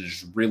potential to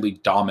just really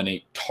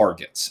dominate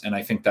targets. And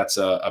I think that's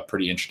a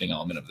pretty interesting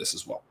element of this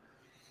as well.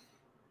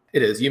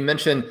 It is. You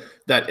mentioned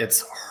that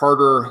it's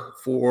harder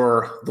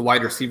for the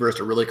wide receivers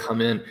to really come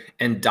in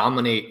and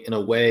dominate in a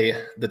way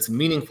that's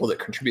meaningful, that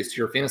contributes to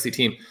your fantasy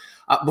team.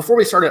 Before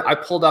we started, I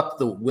pulled up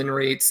the win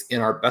rates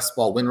in our Best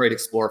Ball Win Rate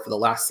Explorer for the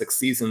last 6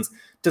 seasons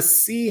to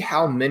see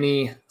how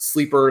many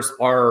sleepers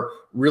are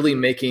really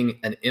making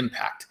an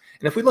impact.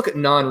 And if we look at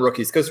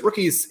non-rookies, because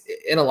rookies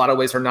in a lot of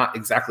ways are not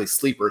exactly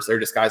sleepers, they're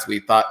just guys we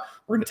thought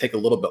were going to take a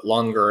little bit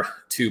longer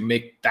to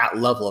make that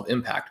level of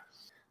impact.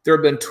 There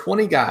have been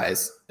 20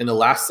 guys in the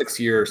last 6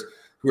 years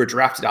who were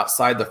drafted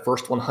outside the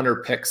first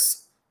 100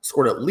 picks,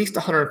 scored at least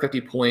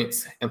 150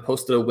 points, and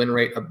posted a win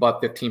rate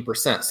above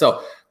 15%.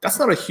 So that's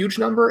not a huge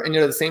number. And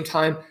yet at the same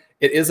time,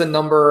 it is a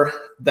number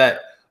that,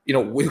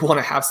 we want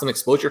to have some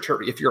exposure to.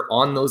 If you're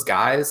on those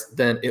guys,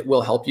 then it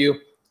will help you.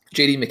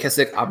 J.D.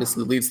 McKissic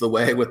obviously leads the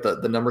way with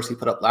the numbers he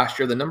put up last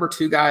year. The number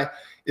 2 guy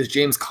is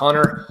James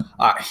Conner.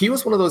 He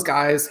was one of those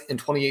guys in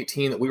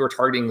 2018 that we were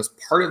targeting as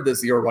part of the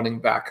 0 running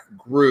back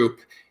group.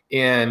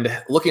 And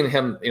looking at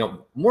him,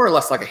 more or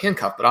less like a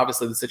handcuff, but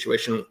obviously the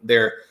situation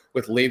there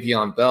with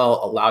Le'Veon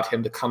Bell allowed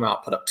him to come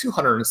out, put up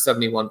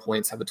 271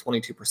 points, have a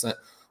 22%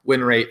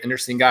 win rate.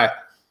 Interesting guy.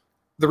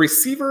 The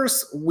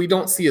receivers, we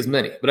don't see as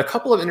many, but a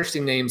couple of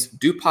interesting names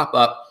do pop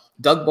up.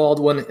 Doug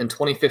Baldwin in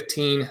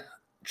 2015,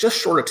 just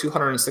short of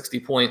 260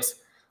 points.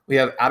 We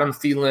have Adam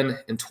Thielen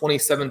in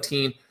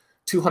 2017,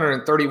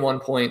 231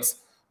 points.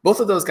 Both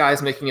of those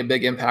guys making a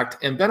big impact.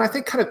 And Ben, I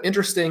think kind of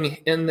interesting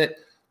in that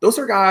those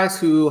are guys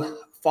who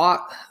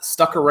fought,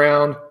 stuck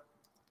around.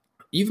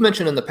 You've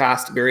mentioned in the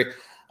past, Barry,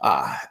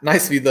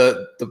 nice to be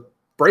the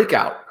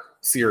breakout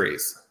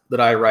series that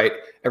I write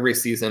every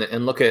season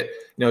and look at,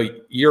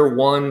 year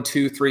 1,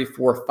 2, 3,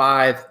 4,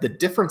 5, the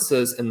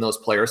differences in those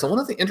players. And one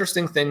of the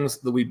interesting things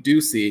that we do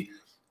see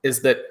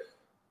is that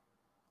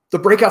the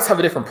breakouts have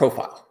a different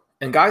profile.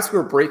 And guys who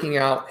are breaking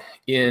out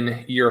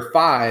in year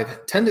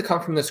 5 tend to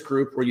come from this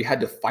group where you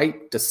had to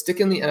fight to stick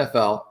in the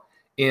NFL.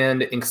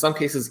 And in some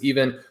cases,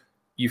 even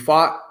you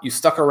fought, you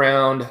stuck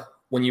around.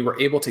 When you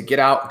were able to get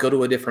out, go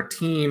to a different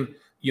team,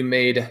 you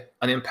made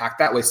an impact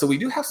that way. So we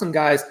do have some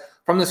guys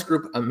from this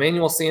group: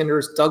 Emmanuel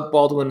Sanders, Doug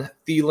Baldwin,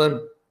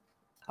 Thielen,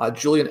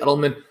 Julian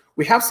Edelman.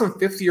 We have some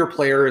fifth-year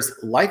players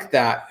like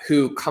that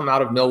who come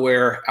out of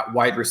nowhere at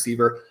wide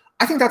receiver.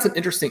 I think that's an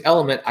interesting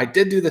element. I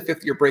did do the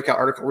fifth-year breakout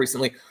article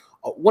recently.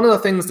 One of the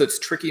things that's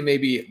tricky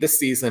maybe this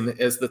season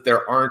is that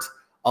there aren't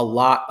a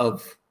lot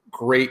of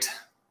great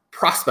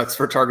prospects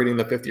for targeting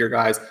the fifth-year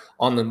guys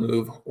on the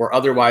move or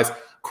otherwise.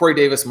 Corey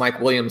Davis, Mike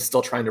Williams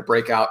still trying to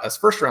break out as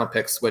first-round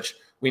picks, which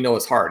we know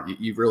is hard.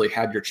 You've really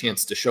had your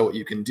chance to show what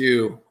you can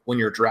do when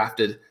you're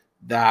drafted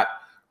that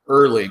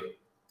early.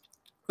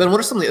 Then what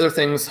are some of the other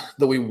things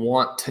that we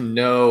want to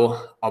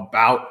know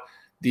about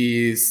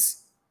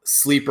these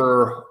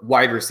sleeper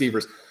wide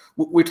receivers?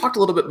 We talked a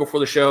little bit before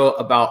the show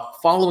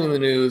about following the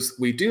news.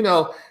 We do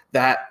know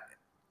that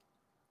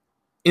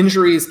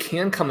injuries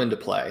can come into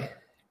play.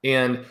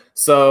 And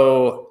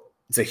so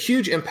it's a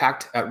huge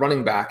impact at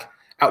running back.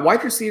 At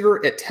wide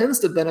receiver, it tends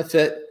to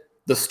benefit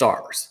the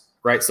stars,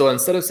 right? So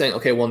instead of saying,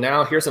 okay, well,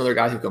 now here's another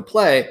guy who can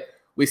play,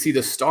 we see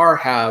the star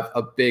have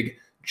a big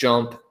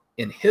jump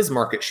in his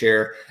market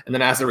share. And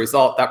then as a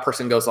result, that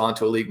person goes on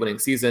to a league winning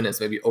season, is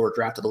maybe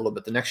overdrafted a little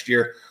bit the next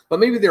year. But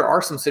maybe there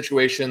are some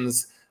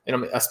situations,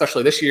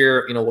 especially this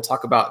year, we'll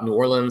talk about New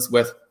Orleans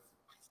with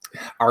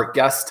our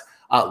guest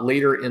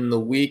later in the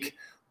week.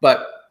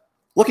 But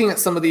looking at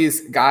some of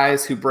these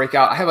guys who break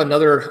out, I have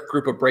another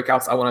group of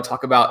breakouts I want to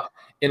talk about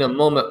in a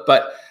moment.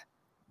 But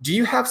do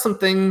you have some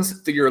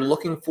things that you're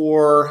looking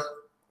for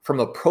from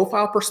a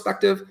profile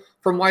perspective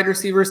from wide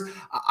receivers?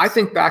 I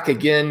think back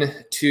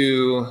again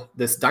to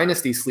this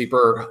dynasty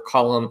sleeper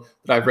column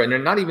that I've written,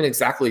 and not even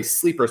exactly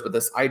sleepers, but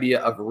this idea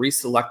of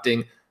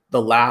reselecting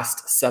the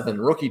last 7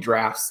 rookie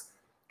drafts,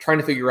 trying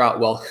to figure out,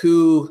 well,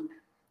 who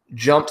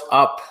jumped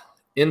up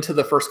into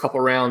the first couple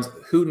rounds,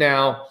 who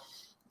now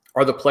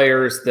are the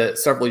players that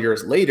several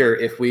years later,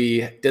 if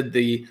we did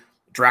the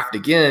draft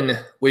again,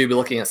 we'd be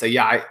looking at say,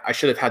 yeah, I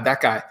should have had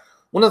that guy.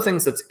 One of the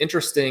things that's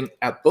interesting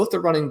at both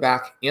the running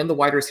back and the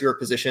wide receiver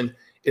position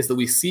is that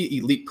we see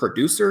elite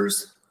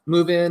producers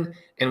move in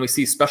and we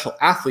see special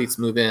athletes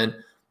move in,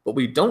 but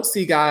we don't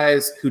see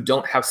guys who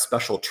don't have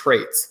special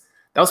traits.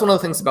 That was one of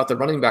the things about the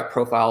running back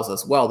profiles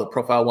as well, the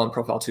profile 1,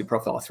 profile 2,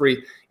 profile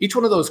 3. Each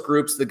one of those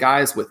groups, the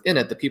guys within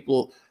it, the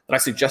people that I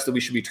suggested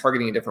we should be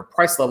targeting at different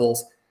price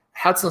levels,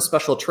 had some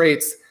special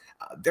traits.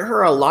 There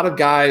are a lot of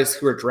guys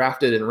who are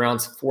drafted in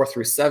rounds 4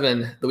 through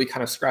 7 that we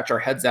kind of scratch our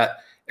heads at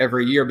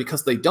every year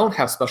because they don't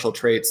have special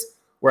traits,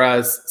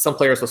 whereas some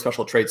players with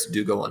special traits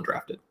do go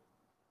undrafted.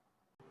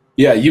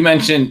 Yeah, you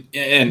mentioned,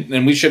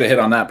 and we should have hit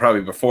on that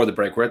probably before the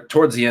break. We're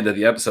towards the end of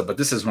the episode, but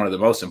this is one of the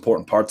most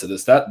important parts of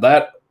this.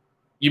 That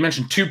you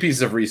mentioned 2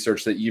 pieces of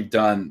research that you've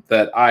done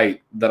that I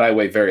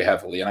weigh very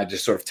heavily, and I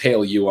just sort of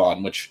tail you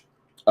on, which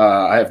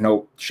I have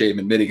no shame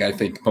admitting. I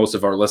think most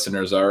of our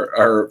listeners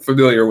are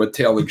familiar with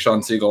tailing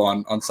Shawn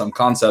Siegele on some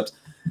concepts.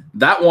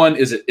 That one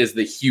is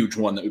the huge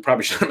one that we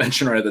probably should have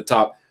mentioned right at the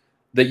top,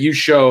 that you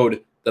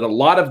showed that a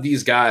lot of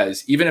these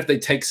guys, even if they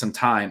take some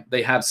time,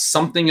 they have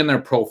something in their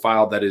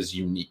profile that is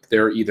unique.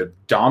 They're either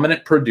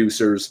dominant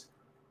producers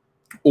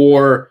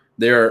or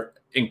they're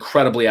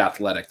incredibly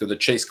athletic. They're the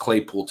Chase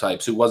Claypool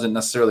types who wasn't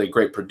necessarily a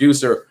great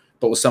producer,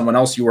 but was someone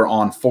else you were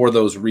on for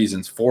those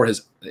reasons, for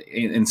his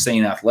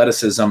insane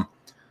athleticism.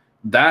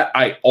 That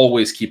I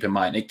always keep in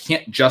mind. It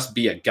can't just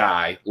be a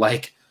guy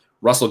like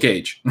Russell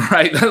Gage,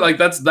 right? Like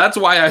that's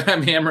why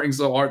I'm hammering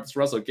so hard this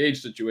Russell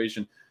Gage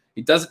situation.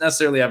 He doesn't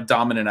necessarily have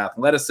dominant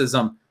athleticism.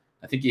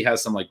 I think he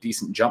has some like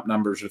decent jump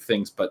numbers or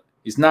things, but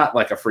he's not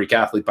like a freak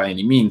athlete by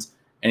any means.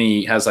 And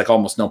he has like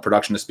almost no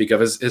production to speak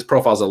of. His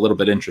profile is a little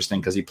bit interesting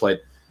because he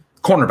played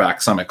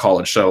cornerback some at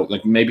college. So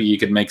like maybe you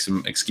could make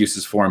some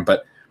excuses for him,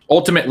 but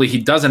ultimately he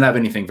doesn't have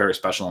anything very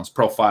special on his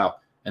profile.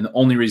 And the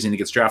only reason he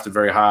gets drafted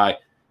very high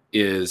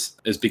is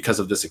because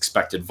of this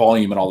expected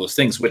volume and all those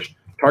things, which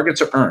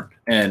targets are earned.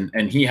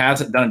 And he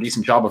hasn't done a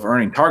decent job of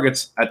earning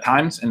targets at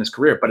times in his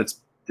career, but it's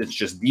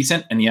just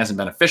decent and he hasn't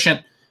been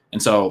efficient. And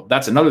so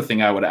that's another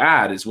thing I would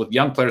add is with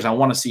young players, I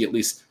want to see at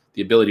least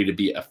the ability to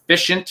be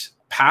efficient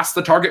past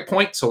the target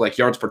point. So like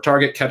yards per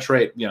target, catch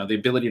rate, the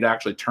ability to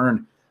actually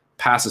turn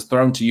passes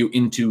thrown to you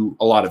into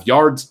a lot of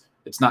yards.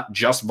 It's not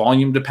just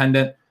volume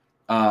dependent.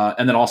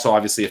 And then also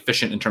obviously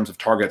efficient in terms of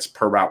targets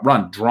per route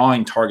run,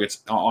 drawing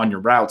targets on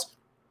your routes.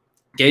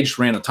 Gage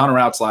ran a ton of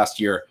routes last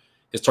year.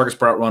 His targets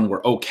per route run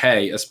were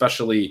okay,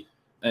 especially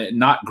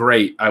not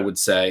great, I would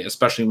say,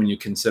 especially when you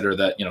consider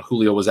that,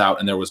 Julio was out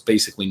and there was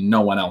basically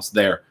no one else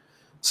there.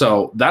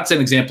 So that's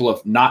an example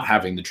of not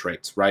having the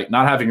traits, right?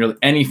 Not having really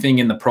anything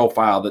in the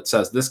profile that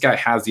says this guy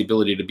has the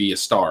ability to be a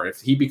star.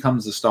 If he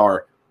becomes a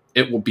star,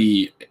 it will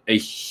be a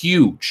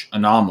huge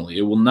anomaly.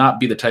 It will not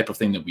be the type of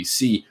thing that we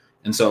see.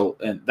 And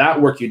that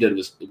work you did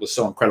was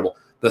so incredible.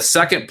 The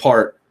second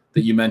part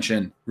that you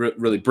mentioned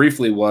really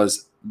briefly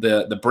was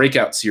the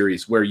breakout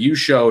series where you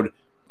showed,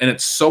 and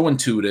it's so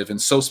intuitive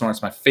and so smart.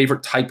 It's my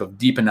favorite type of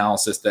deep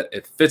analysis that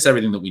it fits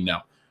everything that we know.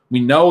 We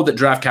know that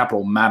draft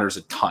capital matters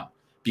a ton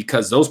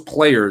because those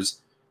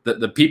players,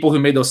 the people who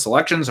made those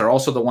selections are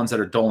also the ones that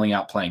are doling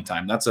out playing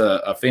time. That's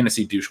a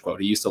fantasy douche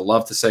quote. He used to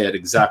love to say it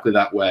exactly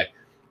that way.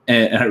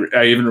 And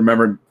I even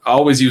remember I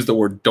always use the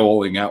word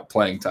doling out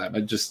playing time.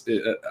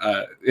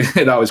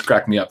 It always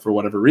cracked me up for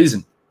whatever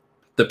reason.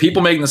 The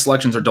people making the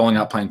selections are doling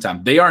out playing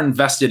time. They are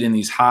invested in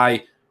these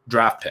high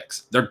draft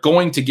picks. They're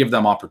going to give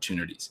them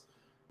opportunities.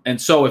 And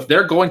so if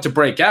they're going to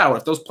break out,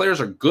 if those players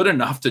are good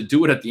enough to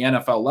do it at the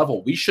NFL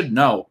level, we should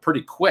know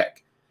pretty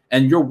quick.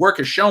 And your work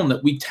has shown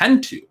that we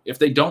tend to. If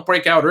they don't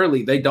break out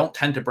early, they don't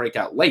tend to break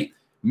out late.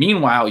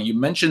 Meanwhile, you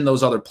mentioned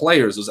those other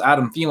players, those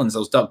Adam Thielens,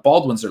 those Doug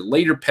Baldwins, they're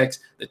later picks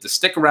that to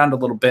stick around a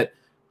little bit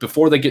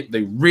before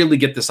they really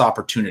get this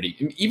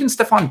opportunity. Even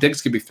Stephon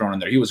Diggs could be thrown in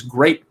there. He was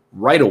great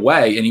right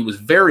away, and he was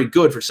very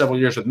good for several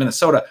years with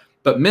Minnesota,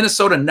 but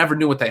Minnesota never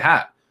knew what they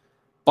had.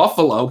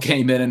 Buffalo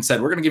came in and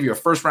said, we're going to give you a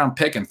first-round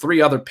pick and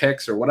 3 other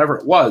picks or whatever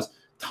it was,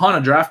 ton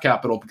of draft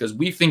capital because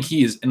we think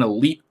he is an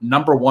elite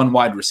number 1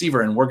 wide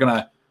receiver, and we're going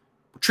to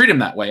treat him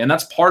that way. And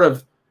that's part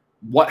of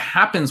what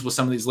happens with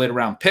some of these later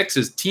round picks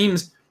is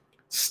teams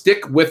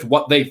stick with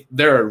what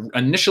their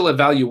initial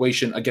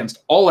evaluation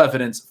against all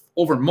evidence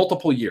over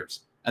multiple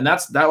years. And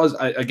that was,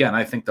 again,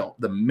 I think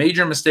the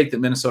major mistake that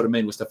Minnesota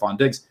made with Stefon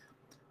Diggs.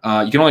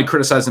 You can only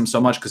criticize them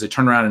so much because they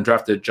turned around and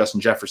drafted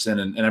Justin Jefferson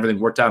and everything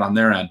worked out on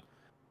their end.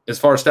 As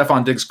far as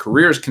Stefon Diggs'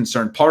 career is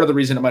concerned, part of the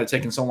reason it might have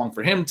taken so long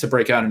for him to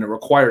break out and it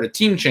required a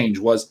team change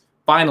was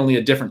finally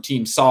a different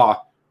team saw,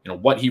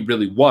 what he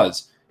really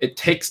was. It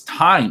takes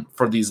time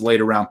for these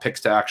later round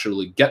picks to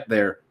actually get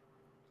there.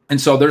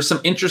 And so there's some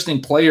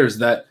interesting players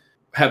that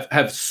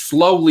have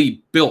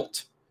slowly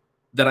built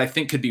that I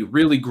think could be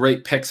really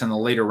great picks in the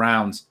later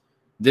rounds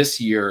this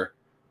year.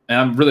 And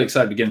I'm really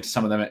excited to get into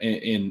some of them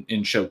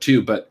in show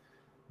 2. But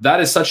that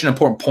is such an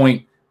important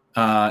point,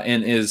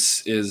 and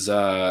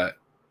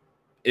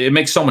it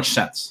makes so much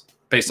sense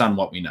based on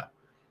what we know.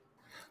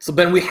 So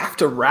Ben, we have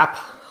to wrap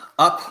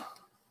up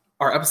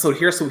our episode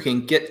here so we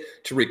can get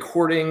to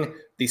recording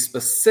the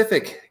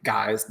specific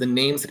guys, the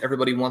names that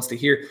everybody wants to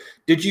hear.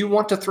 Did you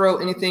want to throw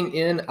anything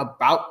in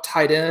about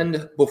tight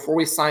end before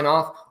we sign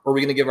off, or are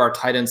we going to give our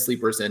tight end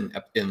sleepers in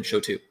show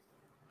 2?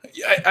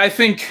 I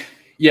think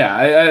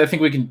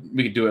we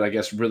can do it, I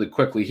guess, really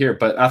quickly here.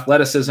 But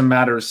athleticism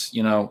matters,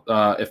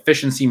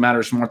 efficiency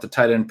matters more at the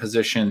tight end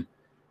position.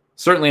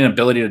 Certainly an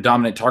ability to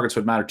dominate targets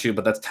would matter too,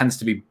 but that tends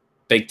to be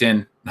baked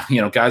in.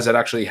 Guys that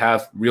actually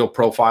have real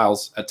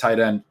profiles at tight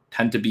end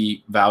tend to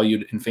be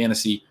valued in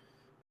fantasy.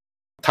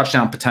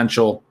 Touchdown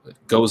potential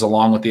goes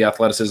along with the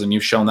athleticism.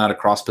 You've shown that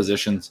across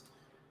positions.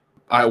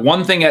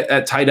 One thing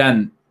at tight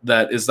end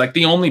that is like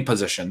the only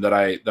position that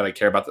I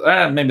care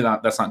about. Maybe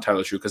not. That's not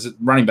entirely true because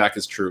running back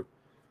is true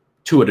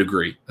to a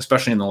degree,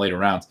 especially in the later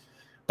rounds.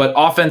 But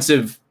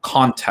offensive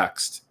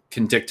context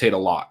can dictate a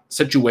lot.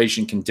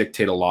 Situation can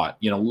dictate a lot.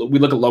 We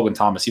look at Logan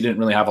Thomas. He didn't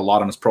really have a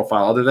lot on his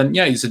profile other than,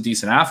 he's a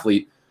decent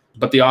athlete.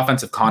 But the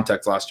offensive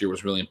context last year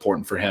was really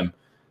important for him.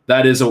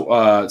 That is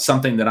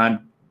something that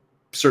I'm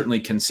certainly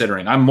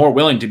considering. I'm more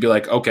willing to be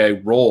like, okay,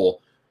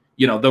 roll.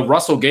 The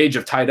Russell Gage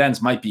of tight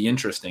ends might be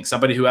interesting.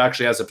 Somebody who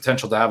actually has the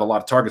potential to have a lot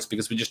of targets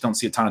because we just don't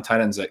see a ton of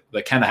tight ends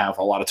that can have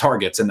a lot of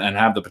targets and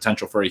have the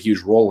potential for a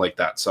huge role like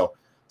that. So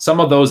some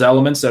of those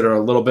elements that are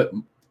a little bit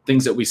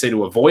things that we say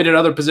to avoid at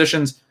other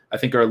positions, I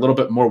think are a little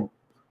bit more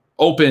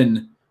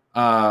open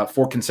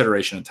for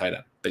consideration at tight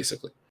end,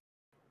 basically.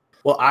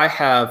 Well, I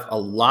have a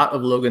lot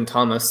of Logan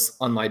Thomas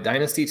on my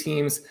dynasty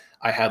teams.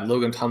 I had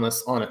Logan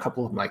Thomas on a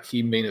couple of my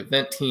key main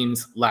event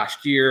teams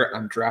last year.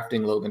 I'm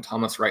drafting Logan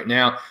Thomas right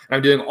now. And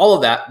I'm doing all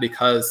of that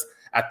because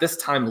at this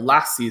time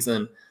last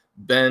season,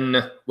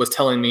 Ben was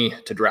telling me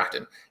to draft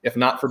him. If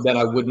not for Ben,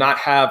 I would not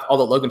have all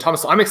the Logan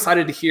Thomas. So I'm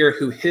excited to hear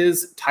who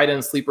his tight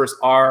end sleepers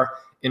are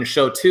in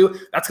show 2.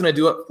 That's going to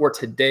do it for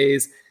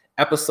today's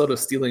episode of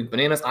Stealing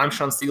Bananas. I'm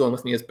Sean Siegel, and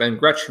with me is Ben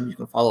Gretsch, whom you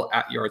can follow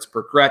at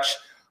YardsPerGretsch.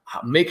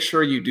 Make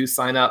sure you do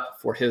sign up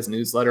for his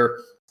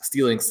newsletter,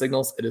 Stealing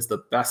Signals. It is the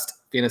best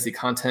fantasy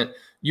content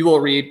you will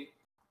read.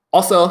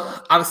 Also,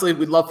 obviously,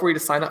 we'd love for you to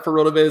sign up for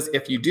RotoViz.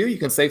 If you do, you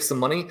can save some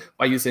money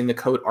by using the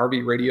code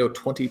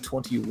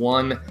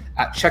RVRadio2021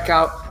 at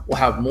checkout. We'll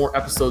have more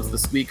episodes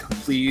this week.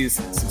 Please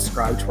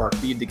subscribe to our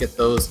feed to get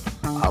those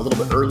a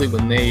little bit early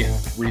when they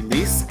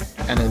release.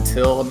 And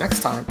until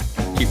next time,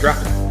 keep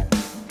drafting.